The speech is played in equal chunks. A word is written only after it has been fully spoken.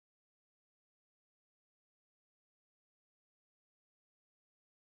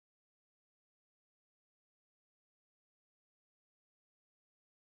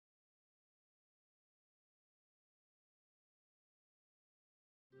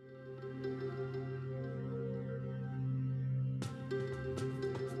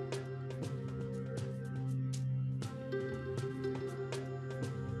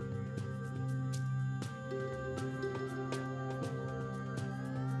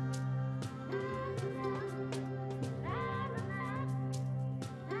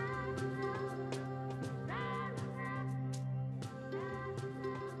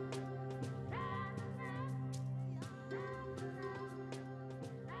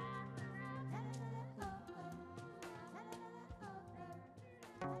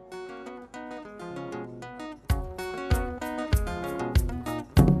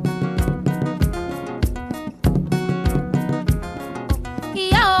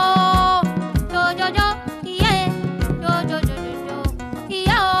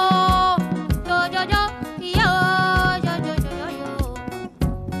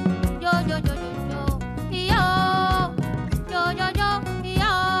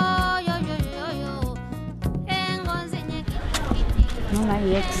Naona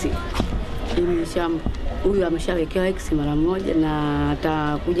hii X huyu ameshawekewa X mara moja na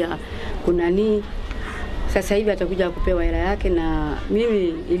atakuja kunani sasa hivi atakuja kupewa hela yake. Na mimi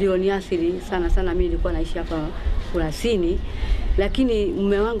ilioniathiri sana, mimi nilikuwa naishi hapa Kurasini, lakini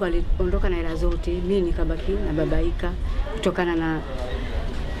mume wangu aliondoka na hela zote, mimi nikabaki na babaika kutokana na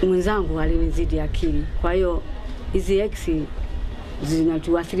mwenzangu alinizidi akili. Kwa hiyo hizi X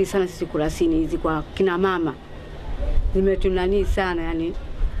zinatuathiri sana sisi Kurasini, hizi kwa kina mama zimetunani sana, yani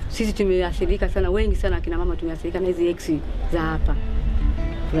sisi tumeathirika sana, wengi sana kina mama tumeathirika na hizi X za hapa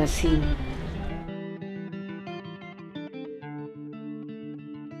Kurasini.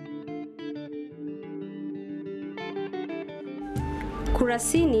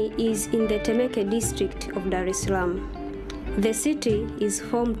 Kurasini is in the Temeke district of Dar es Salaam. The city is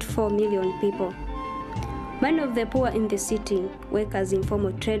home to 4 million people. Many of the poor in the city work as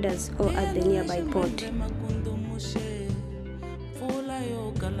informal traders or at the nearby port.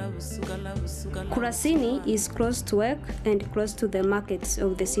 Kurasini is close to work and close to the markets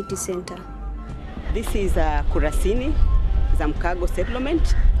of the city center. This is Kurasini, Zamkago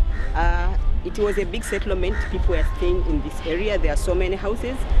settlement. It was a big settlement. People were staying in this area. There are so many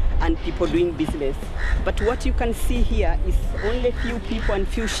houses and people doing business. But what you can see here is only few people and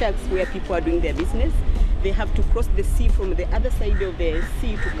few shacks where people are doing their business. They have to cross the sea from the other side of the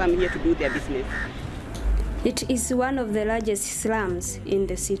sea to come here to do their business. It is one of the largest slums in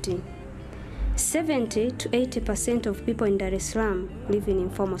the city. 70 to 80% of people in Dar es Salaam live in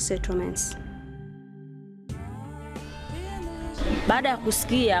informal settlements. Baada ya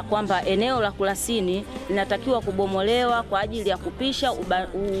kusikia kwamba eneo la Kurasini linatakiwa kubomolewa kwa ajili ya kupisha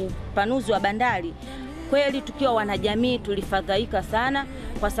upanuzi wa bandari, kweli tukiwa wanajamii tulifadhaika sana,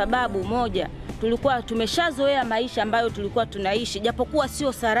 kwa sababu moja, tulikuwa tumeshazoea maisha ambayo tulikuwa tunaishi, japokuwa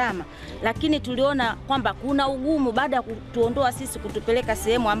sio salama, lakini tuliona kwamba kuna ugumu baada ya kutuondoa sisi kutupeleka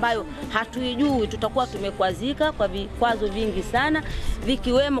sehemu ambayo hatuijui, tutakuwa tumekwazika kwa vikwazo vingi sana,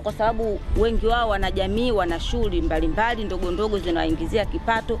 vikiwemo kwa sababu wengi wao wanajamii wana shughuli mbalimbali ndogo ndogo zinawaingizia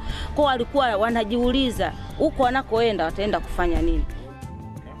kipato. Kwa walikuwa wanajiuliza huko wanakoenda wataenda kufanya nini.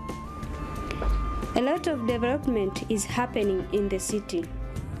 A lot of development is happening in the city.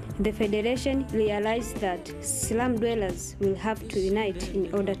 The Federation realized that slum dwellers will have to unite in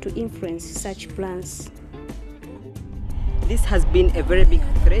order to influence such plans. This has been a very big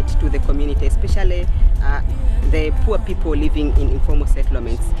threat to the community, especially the poor people living in informal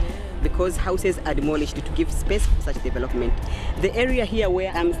settlements, because houses are demolished to give space for such development. The area here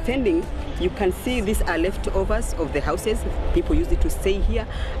where I'm standing, you can see these are leftovers of the houses. People used to stay here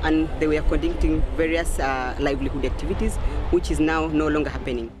and they were conducting various livelihood activities, which is now no longer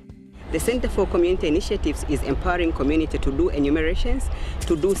happening. The Center for Community Initiatives is empowering community to do enumerations,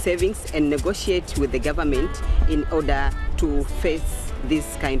 to do savings and negotiate with the government in order to face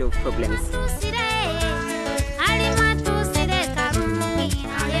these kind of problems.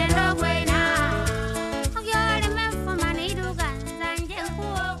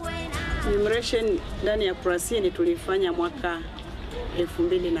 Enumeration ndani ya Kurasini tulifanya mwaka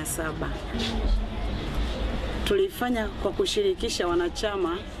 2007. Tulifanya kwa kushirikisha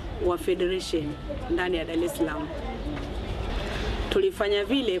wanachama wa Federation ndani ya Dar es Salaam. Tulifanya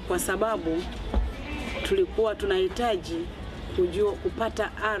vile kwa sababu tulikuwa tunahitaji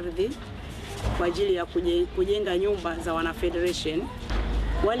kupata ardhi kwa ajili ya kujenga nyumba za wana Federation.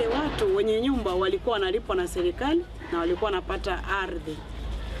 Wale watu wenye nyumba walikuwa wanalipwa na serikali na walikuwa wanapata ardhi,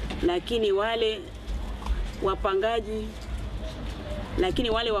 lakini wale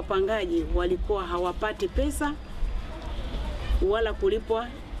wapangaji walikuwa hawapati pesa wala kulipwa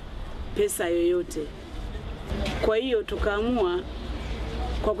pesa yoyote. Kwa hiyo tukaamua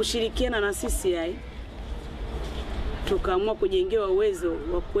kwa kushirikiana na CCI tukaamua kujengewa uwezo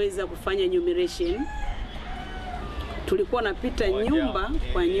wa kuweza kufanya enumeration. Tulikuwa napita nyumba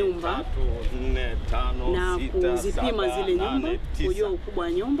kwa nyumba na kuzipima zile nyumba, kujua ukubwa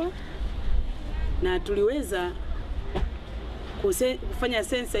wa nyumba, na tuliweza kufanya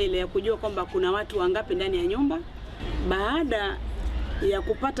sensa ile ya kujua kwamba kuna watu wangapi ndani ya nyumba. Baada ya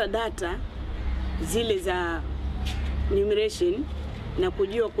kupata data zile za enumeration na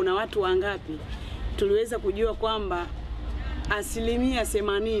kujua kuna watu wangapi, tuliweza kujua kwamba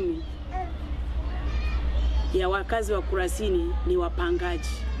 80% ya wakazi wa Kurasini ni wapangaji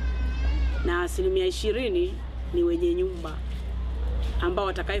na 20% ni wenye nyumba ambao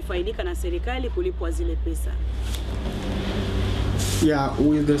watakayefaidika na serikali kulipwa zile pesa. Yeah,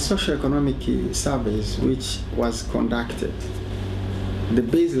 with the socio-economic surveys which was conducted, the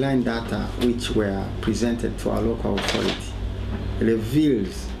baseline data which were presented to our local authority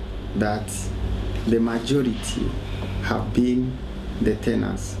reveals that the majority have been the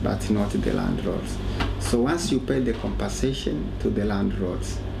tenants, but not the landlords. So once you pay the compensation to the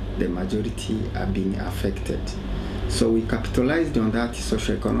landlords, the majority are being affected. So we capitalized on that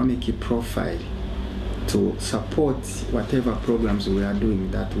socioeconomic profile to support whatever programs we are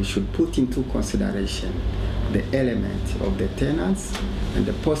doing, that we should put into consideration the element of the tenants and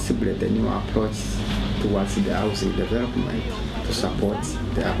possibly the new approach towards the housing development to support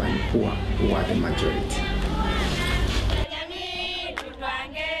the urban poor, who are the majority.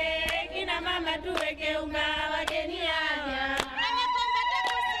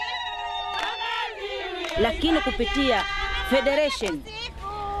 Lakini kupitia federation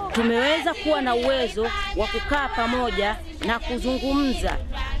tumeweza kuwa na uwezo wa kukaa pamoja na kuzungumza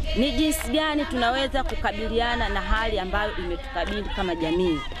ni jinsi gani tunaweza kukabiliana na hali ambayo imetukabili kama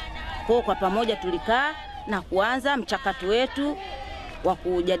jamii. Kwa pamoja tulikaa na kuanza mchakato wetu wa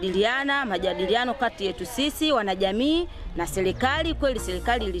kujadiliana, majadiliano kati yetu sisi wanajamii na serikali. Kweli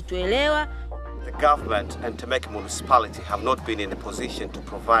serikali ilituelewa. The government and Temeke municipality have not been in a position to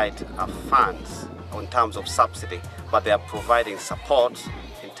provide funds in terms of subsidy, but they are providing support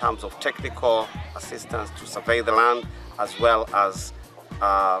in terms of technical assistance to survey the land, as well as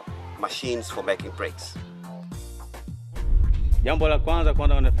machines for making bricks. Jambo la kwanza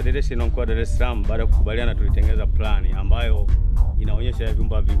wana Federation mkoa wa Dar es Salaam, baada ya kukubaliana tulitengeneza plani ambayo inaonyesha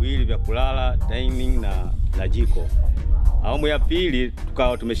vyumba viwili vya kulala, dining na jiko. Awamu ya pili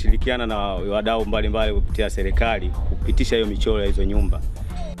tukawa tumeshirikiana na wadau mbalimbali kupitia serikali kupitisha hiyo michoro ya hizo nyumba.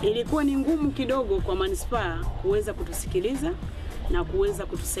 Ilikuwa ni ngumu kidogo kwa manispaa kuweza kutusikiliza na kuweza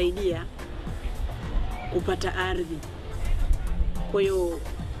kutusaidia kupata ardhi. Kwa hiyo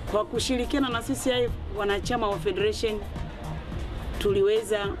kwa kushirikiana na sisi wanachama wa Federation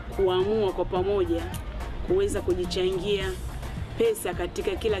tuliweza kuamua kwa pamoja kuweza kujichangia pesa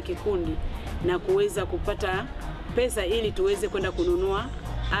katika kila kikundi na kuweza kupata pesa ili tuweze kwenda kununua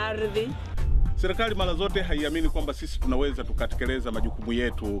ardhi. Serikali mara zote haiamini kwamba sisi tunaweza tukatekeleza majukumu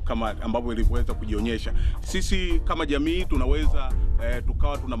yetu kama ambavyo ilivyoweza kujionyesha. Sisi kama jamii tunaweza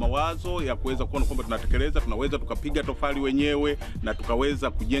tukawa tuna mawazo ya kuweza kuona kwamba tunatekeleza, tunaweza tukapiga tofali wenyewe na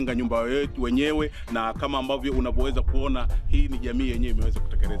tukaweza kujenga nyumba yetu wenyewe, na kama ambavyo unavyoweza kuona hii ni jamii yenyewe imeweza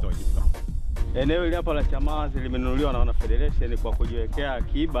kutekeleza wajibu kama. Eneo hili hapa la Chamazi limenunuliwa na wana Federation kwa kujiwekea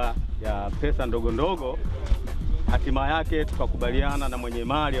akiba ya pesa ndogo ndogo. Hatima yake tukakubaliana na mwenye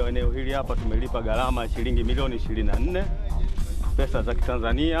mali wa eneo hili hapa, tumelipa gharama shilingi milioni 24 pesa za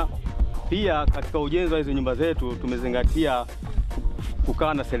Kitanzania. Pia katika ujenzi wa hizo nyumba zetu tumezingatia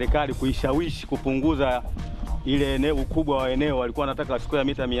kukaa na serikali kuishawishi kupunguza ile eneo, ukubwa wa eneo. Walikuwa wanataka square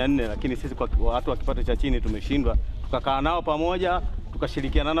mita 400, lakini sisi kwa watu wa kipato cha chini tumeshindwa. Tukakaa nao pamoja,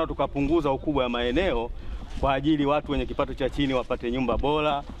 tukashirikiana nao, tukapunguza ukubwa wa maeneo kwa ajili watu wenye kipato cha chini wapate nyumba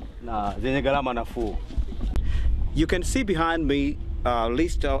bora na zenye gharama nafuu. You can see behind me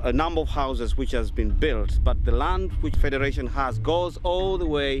a number of houses which has been built, but the land which Federation has goes all the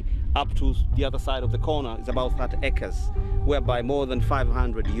way up to the other side of the corner. It's about 30 acres, whereby more than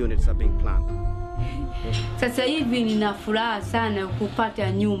 500 units are being planned. Sasa hivi nina furaha sana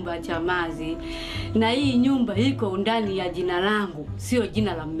kupata nyumba Chamazi, na hii nyumba iko ndani ya jina langu, sio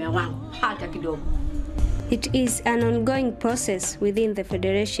jina la mume wangu hata kidogo. It is an ongoing process within the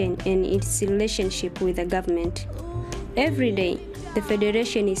Federation and its relationship with the government. Every day, the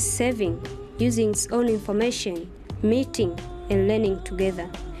Federation is saving, using its own information, meeting and learning together,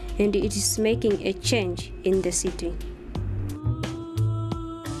 and it is making a change in the city.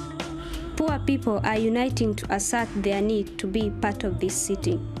 Poor people are uniting to assert their need to be part of this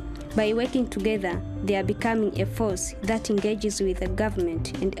city. By working together, they are becoming a force that engages with the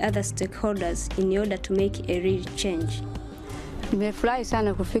government and other stakeholders in order to make a real change. Nimefurahi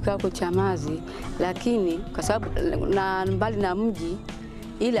sana kufika huko Chamazi, lakini kwa sababu na mbali na mji,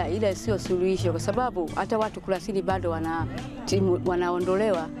 ila sio suluhisho, kwa sababu hata watu Kurasini bado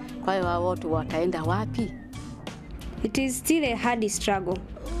wanaondolewa. Kwa hiyo watu wataenda wapi? It is still a hard struggle,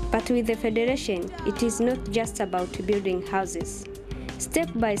 but with the Federation, it is not just about building houses. Step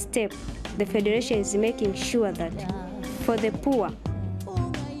by step, the Federation is making sure that for the poor,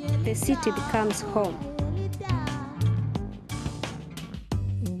 the city becomes home.